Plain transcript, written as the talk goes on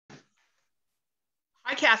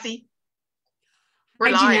Hi, Kathy. We're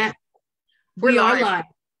Hi, live. Jeanette. We're We are live live,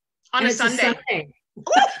 on and a it's a Sunday. Sunday. We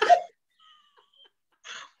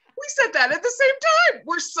said that at the same time.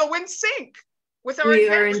 We're so in sync with our We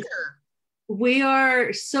are in. adventure. We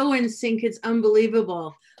are so in sync. It's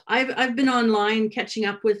unbelievable. I've been online catching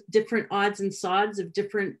up with different odds and sods of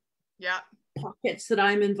different Yeah. pockets that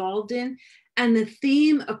I'm involved in, and the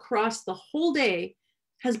theme across the whole day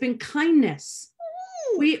has been kindness.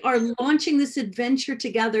 Ooh. We are launching this adventure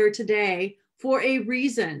together today for a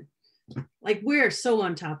reason. Like, we're so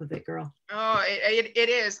on top of it, girl. Oh, it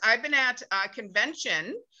is. I've been at a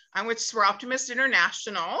convention. I'm with Soroptimist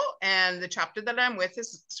International, and the chapter that I'm with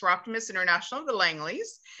is Soroptimist International of the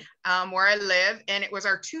Langleys, where I live. And it was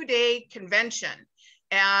our 2-day convention.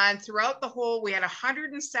 And throughout the whole, we had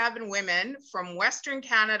 107 women from Western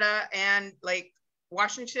Canada and like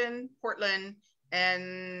Washington, Portland,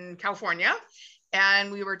 and California.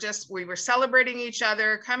 And we were celebrating each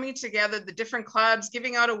other, coming together, the different clubs,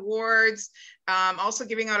 giving out awards, also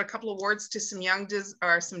giving out a couple of awards to some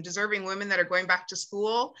some deserving women that are going back to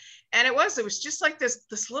school. And it was just like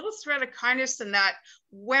this little thread of kindness, and that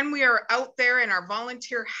when we are out there in our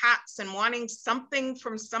volunteer hats and wanting something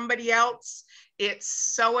from somebody else, it's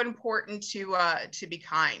so important to be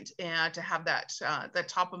kind and to have that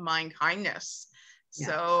top of mind kindness. Yeah.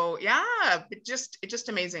 So yeah, it just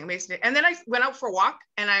amazing. And then I went out for a walk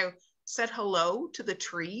and I said hello to the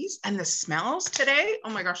trees and the smells today. Oh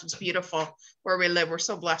my gosh, it's beautiful where we live. We're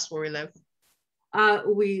so blessed where we live.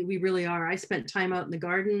 We really are. I spent time out in the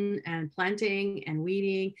garden and planting and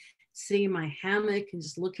weeding, sitting in my hammock and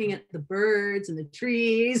just looking at the birds and the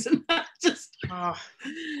trees, and just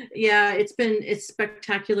yeah, it's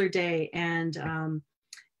spectacular day. And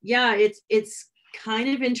yeah, it's kind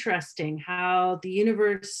of interesting how the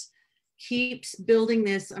universe keeps building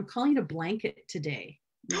this. I'm calling it a blanket today,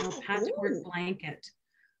 patchwork blanket.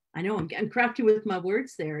 I know I'm crafty with my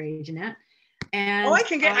words there, Jeanette. And I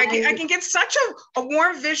can get such a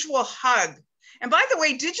warm visual hug. And by the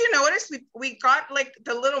way, did you notice we got like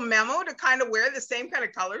the little memo to kind of wear the same kind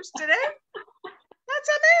of colors today? That's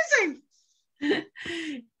amazing. Yeah,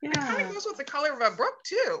 it kind of goes with the color of a brook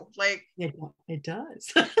too. Like it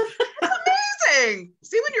does. That's amazing.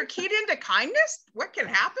 See, when you're keyed into kindness, what can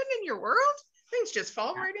happen in your world? Things just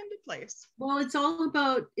fall right into place. Well, it's all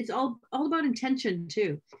about intention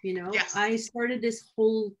too. Yes. I started this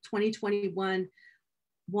whole 2021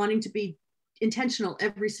 wanting to be intentional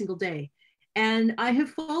every single day. And I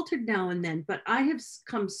have faltered now and then, but I have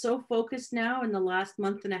come so focused now in the last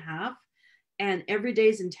month and a half, and every day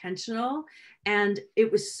is intentional. And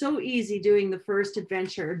it was so easy doing the first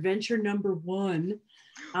adventure number 1.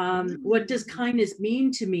 What does kindness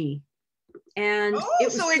mean to me? And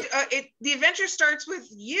the adventure starts with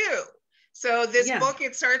you. So this book,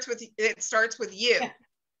 it starts with you.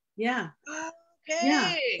 Yeah. Okay.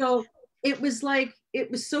 Yeah. So it was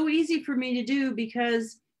so easy for me to do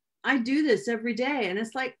because I do this every day, and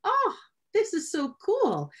it's like, oh, this is so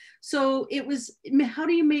cool. So it was, how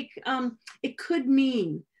do you make, it could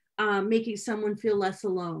mean making someone feel less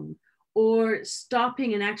alone, or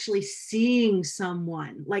stopping and actually seeing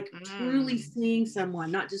someone, like truly seeing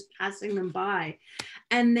someone, not just passing them by.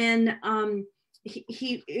 And then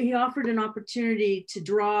he offered an opportunity to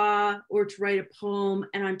draw or to write a poem,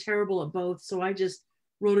 and I'm terrible at both. So I just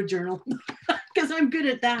wrote a journal because I'm good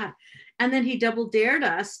at that. And then he double dared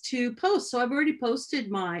us to post. So I've already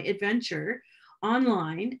posted my adventure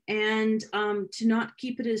online, and to not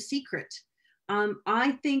keep it a secret.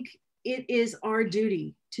 I think it is our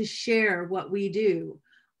duty to share what we do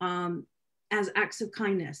as acts of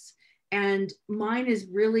kindness. And mine is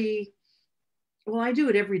really, well, I do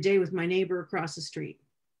it every day with my neighbor across the street.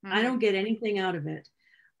 I don't get anything out of it.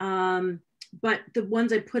 But the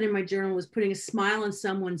ones I put in my journal was putting a smile on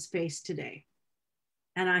someone's face today.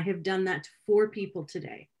 And I have done that to 4 people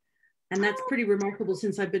today. And that's pretty remarkable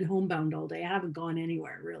since I've been homebound all day. I haven't gone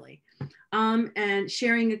anywhere really. And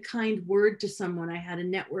sharing a kind word to someone. I had a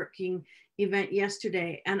networking event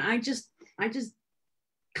yesterday, and I just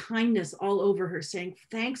kindness all over her, saying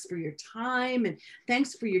thanks for your time and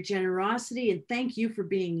thanks for your generosity and thank you for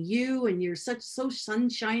being you, and you're so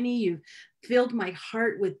sunshiny. You've filled my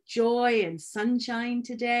heart with joy and sunshine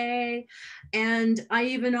today. And I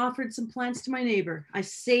even offered some plants to my neighbor. I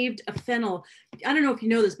saved a fennel. I don't know if you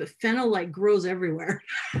know this, but fennel like grows everywhere.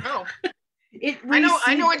 Oh. I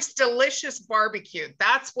know it's delicious barbecue.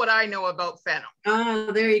 That's what I know about fennel.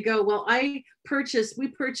 Oh, there you go. Well, we purchased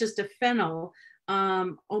a fennel,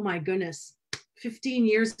 oh my goodness, 15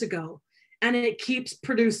 years ago. and it keeps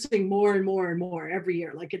producing more and more and more every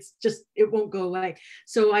year. Like it's just, it won't go away.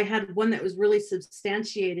 So I had one that was really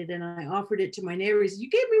substantiated, and I offered it to my neighbors. You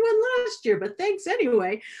gave me one last year, but thanks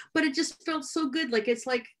anyway. But it just felt so good. Like it's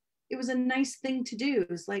like, it was a nice thing to do. It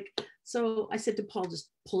was like, so I said to Paul, just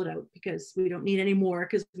pull it out because we don't need any more,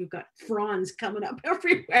 because we've got fronds coming up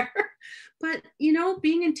everywhere. But, you know,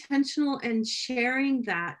 being intentional and sharing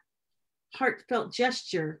that heartfelt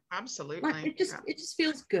gesture. Absolutely. It just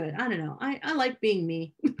feels good. I don't know. I like being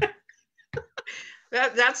me.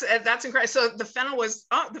 That's incredible. So the fennel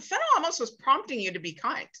almost was prompting you to be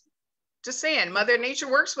kind. Just saying, Mother Nature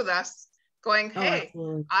works with us, going, hey,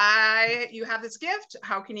 you have this gift.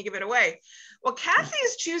 How can you give it away? Well, Kathy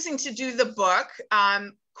is choosing to do the book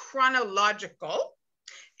chronological,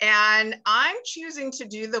 and I'm choosing to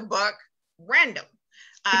do the book random.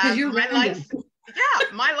 Because you're my random. life. Yeah,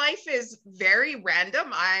 my life is very random.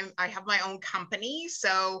 I have my own company,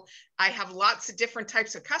 so I have lots of different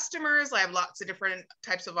types of customers. I have lots of different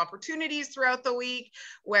types of opportunities throughout the week,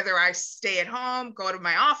 whether I stay at home, go to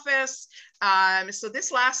my office. So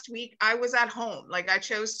this last week I was at home. Like I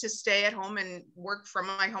chose to stay at home and work from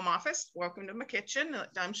my home office. Welcome to my kitchen.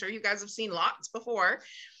 I'm sure you guys have seen lots before.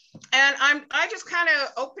 And I just kind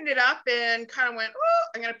of opened it up and kind of went, oh,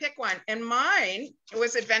 I'm going to pick one. And mine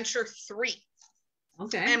was Adventure 3.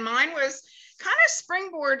 Okay. And mine was kind of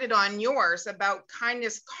springboarded on yours about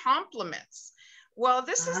kindness compliments. Well,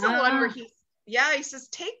 this is the one where he says,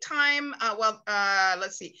 take time.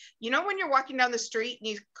 Let's see. You know, when you're walking down the street and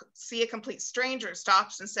you see a complete stranger,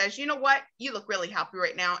 stops and says, you know what, you look really happy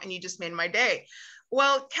right now, and you just made my day.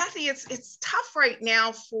 Well, Kathy, it's tough right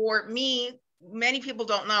now for me. Many people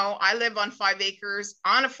don't know, I live on 5 acres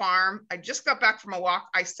on a farm. I just got back from a walk.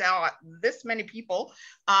 I saw this many people,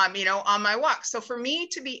 on my walk. So for me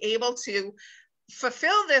to be able to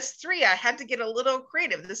fulfill this 3, I had to get a little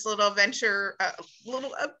creative, this little venture, a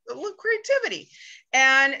little creativity.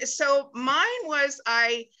 And so mine was,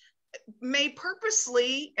 I made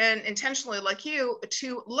purposely and intentionally, like you,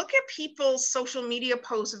 to look at people's social media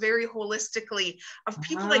posts very holistically, of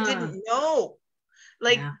people I didn't know.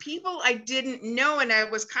 People I didn't know. And I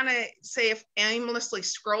was kind of, aimlessly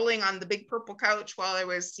scrolling on the big purple couch while I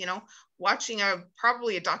was, watching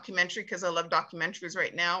probably a documentary, because I love documentaries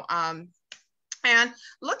right now. And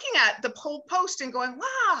looking at the whole post and going,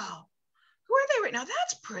 wow, who are they right now?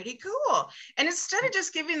 That's pretty cool. And instead of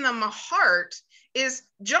just giving them a heart, is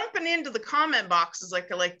jumping into the comment boxes,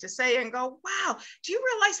 like I like to say, and go, wow, do you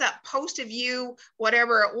realize that post of you,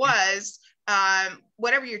 whatever it was,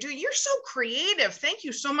 whatever you're doing, you're so creative. Thank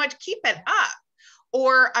you so much. Keep it up.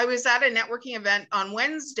 Or I was at a networking event on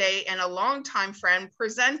Wednesday, and a longtime friend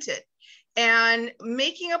presented, and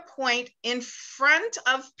making a point in front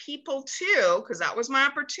of people too, because that was my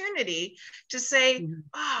opportunity to say,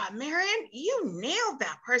 Marion, you nailed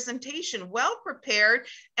that presentation, well prepared,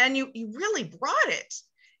 and you really brought it.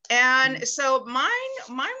 And so mine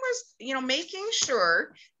was, making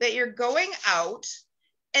sure that you're going out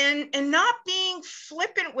and not being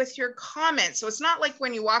flippant with your comments. So it's not like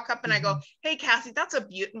when you walk up and I go, hey, Kathy, that's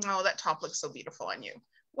that top looks so beautiful on you.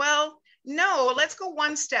 Well, no, let's go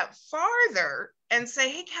one step farther and say,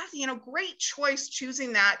 hey, Kathy, great choice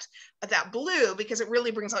choosing that blue, because it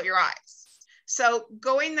really brings out your eyes. So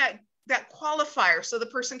going that qualifier, so the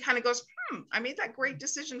person kind of goes, I made that great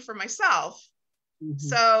decision for myself.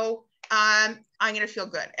 So I'm going to feel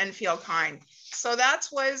good and feel kind. So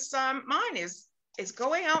that's was mine is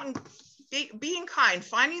going out and being kind,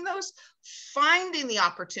 finding the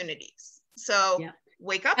opportunities. So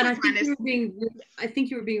wake up. And I think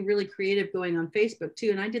you were being really creative going on Facebook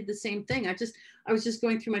too. And I did the same thing. I was just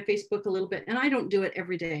going through my Facebook a little bit, and I don't do it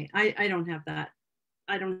every day. I don't have that.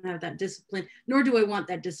 I don't have that discipline, nor do I want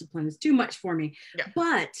that discipline. It's too much for me. Yeah.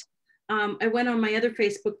 But I went on my other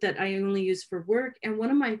Facebook that I only use for work. And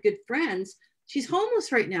one of my good friends, she's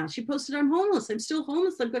homeless right now. She posted, I'm homeless. I'm still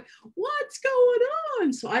homeless. I'm going, what's going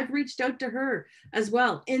on? So I've reached out to her as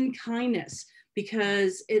well in kindness,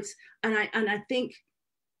 because I think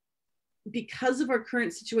because of our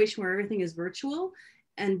current situation where everything is virtual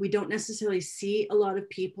and we don't necessarily see a lot of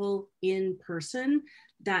people in person,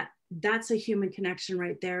 that's a human connection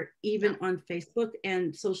right there, even on Facebook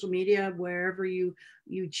and social media, wherever you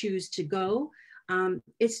choose to go.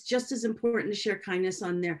 It's just as important to share kindness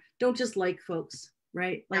on there. Don't just like folks,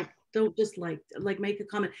 right? Don't just like make a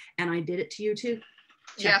comment. And I did it to you too.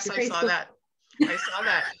 Yes, I saw that. I saw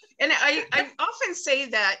that. And I often say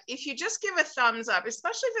that if you just give a thumbs up,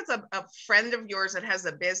 especially if it's a friend of yours that has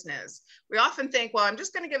a business, we often think, well, I'm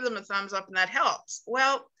just going to give them a thumbs up and that helps.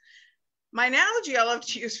 Well, my analogy I love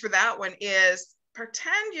to use for that one is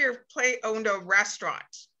pretend you owned a restaurant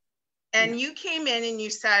and you came in and you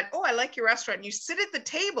said, oh, I like your restaurant. And you sit at the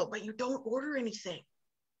table, but you don't order anything.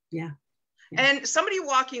 Yeah. And somebody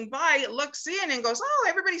walking by looks in and goes, oh,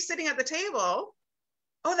 everybody's sitting at the table.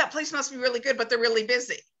 Oh, that place must be really good, but they're really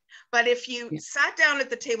busy. But if you sat down at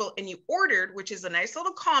the table and you ordered, which is a nice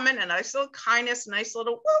little comment, a nice little kindness, nice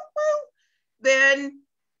little woo woo, then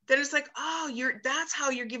it's like, oh, that's how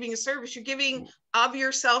you're giving a service. You're giving of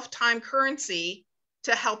yourself time currency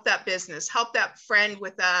to help that business, help that friend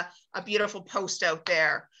with a beautiful post out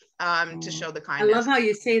there to show the kindness. I love how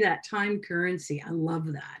you say that, time currency. I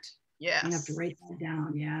love that. Yes. You have to write that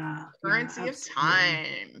down. Yeah. Currency of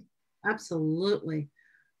time. Absolutely.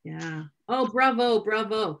 Yeah. Oh, bravo,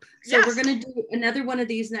 bravo. So we're going to do another one of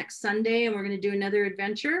these next Sunday, and we're going to do another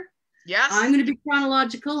adventure. Yes. I'm going to be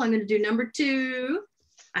chronological. I'm going to do number 2.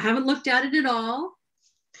 I haven't looked at it at all.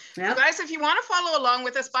 Yep. Guys, if you want to follow along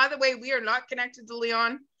with us, by the way, we are not connected to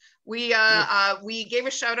Leon. We gave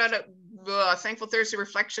a shout out at Thankful Thursday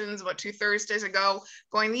Reflections about 2 Thursdays ago,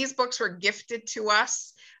 going, these books were gifted to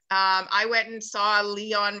us. I went and saw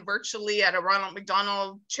Leon virtually at a Ronald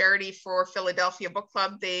McDonald charity for Philadelphia Book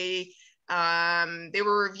Club. They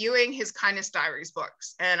were reviewing his Kindness Diaries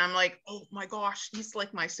books. And I'm like, oh my gosh, he's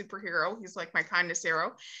like my superhero. He's like my kindness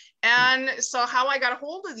hero. And so how I got a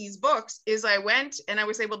hold of these books is I went and I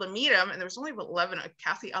was able to meet him. And there was only 11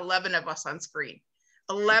 of us on screen.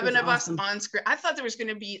 11 of us on screen. I thought there was going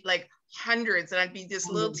to be like hundreds, and I'd be this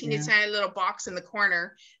little teeny tiny little box in the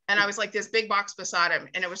corner, and I was like this big box beside him,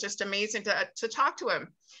 and it was just amazing to talk to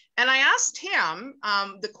him. And I asked him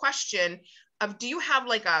the question of, do you have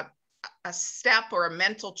like a step or a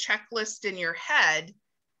mental checklist in your head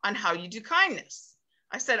on how you do kindness?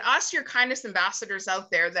 I said, us, your kindness ambassadors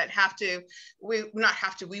out there that we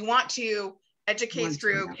want to educate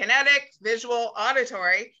through kinetic, visual,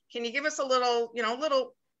 auditory. Can you give us a little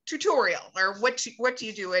tutorial, or what do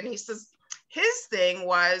you do? And he says his thing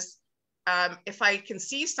was, if I can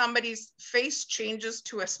see somebody's face changes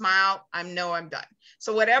to a smile, I'm done.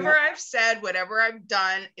 So whatever I've said, whatever I've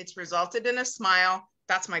done, it's resulted in a smile.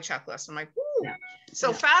 That's my checklist. I'm like, woo. Yeah.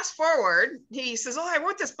 So fast forward, he says, oh, I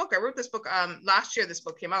wrote this book. Last year, this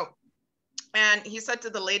book came out. And he said to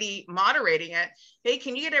the lady moderating it, hey,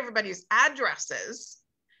 can you get everybody's addresses?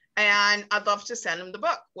 And I'd love to send him the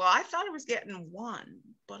book. Well, I thought I was getting 1,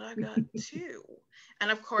 but I got 2.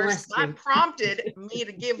 And of course, that prompted me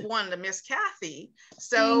to give 1 to Miss Kathy.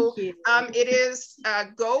 So it is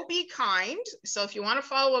Go Be Kind. So if you want to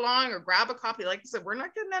follow along or grab a copy, like I said, we're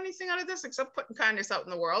not getting anything out of this except putting kindness out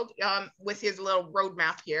in the world with his little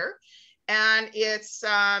roadmap here. And it's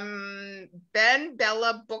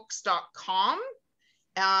benbellabooks.com.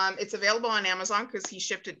 It's available on Amazon because he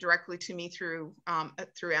shipped it directly to me through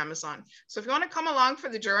Amazon. So if you want to come along for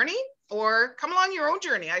the journey or come along your own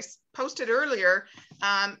journey, I posted earlier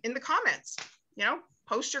in the comments,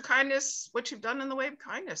 post your kindness, what you've done in the way of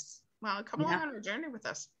kindness. Well, come along on our journey with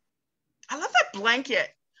us. I love that blanket.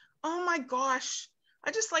 Oh my gosh.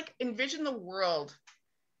 I just like envision the world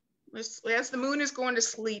as the moon is going to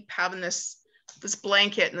sleep, having this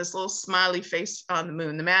blanket and this little smiley face on the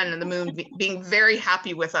moon, the man in the moon being very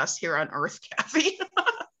happy with us here on Earth, Kathy.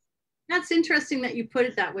 That's interesting that you put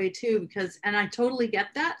it that way too, and I totally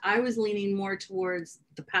get that. I was leaning more towards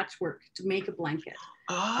the patchwork to make a blanket,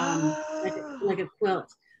 like a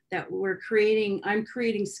quilt that I'm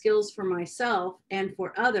creating skills for myself and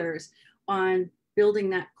for others on building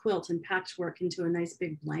that quilt and patchwork into a nice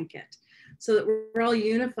big blanket so that we're all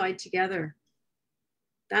unified together.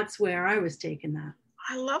 That's where I was taking that.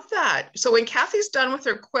 I love that. So when Kathy's done with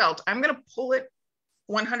her quilt, I'm going to pull it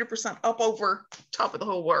 100% up over top of the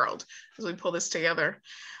whole world as we pull this together.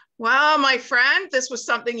 Well, my friend, this was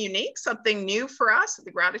something unique, something new for us at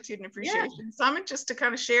the Gratitude and Appreciation Summit, just to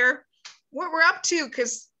kind of share what we're up to,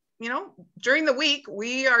 because, during the week,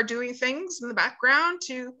 we are doing things in the background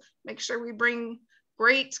to make sure we bring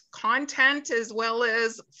great content as well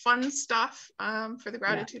as fun stuff for the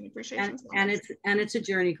Gratitude and Appreciation Summit. And it's a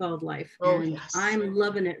journey called life. Oh, and yes. I'm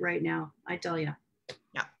loving it right now, I tell you.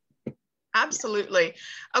 Yeah, absolutely.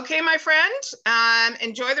 Okay, my friend,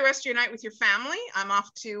 enjoy the rest of your night with your family. I'm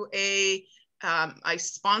off to I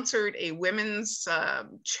sponsored a women's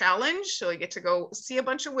challenge, so I get to go see a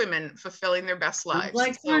bunch of women fulfilling their best lives.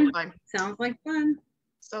 Sounds like fun.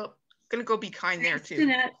 So gonna go be kind there too.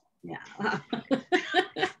 Jeanette. Yeah.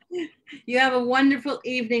 You have a wonderful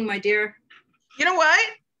evening, my dear. You know what?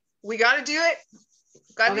 We got to do it.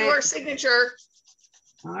 Got to do our signature.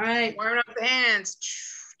 All right. Warming up the hands.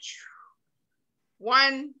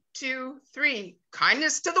 1, 2, 3.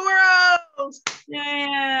 Kindness to the world.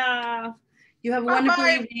 Yeah. You have a wonderful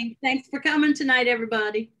evening. Thanks for coming tonight,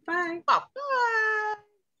 everybody. Bye. Bye.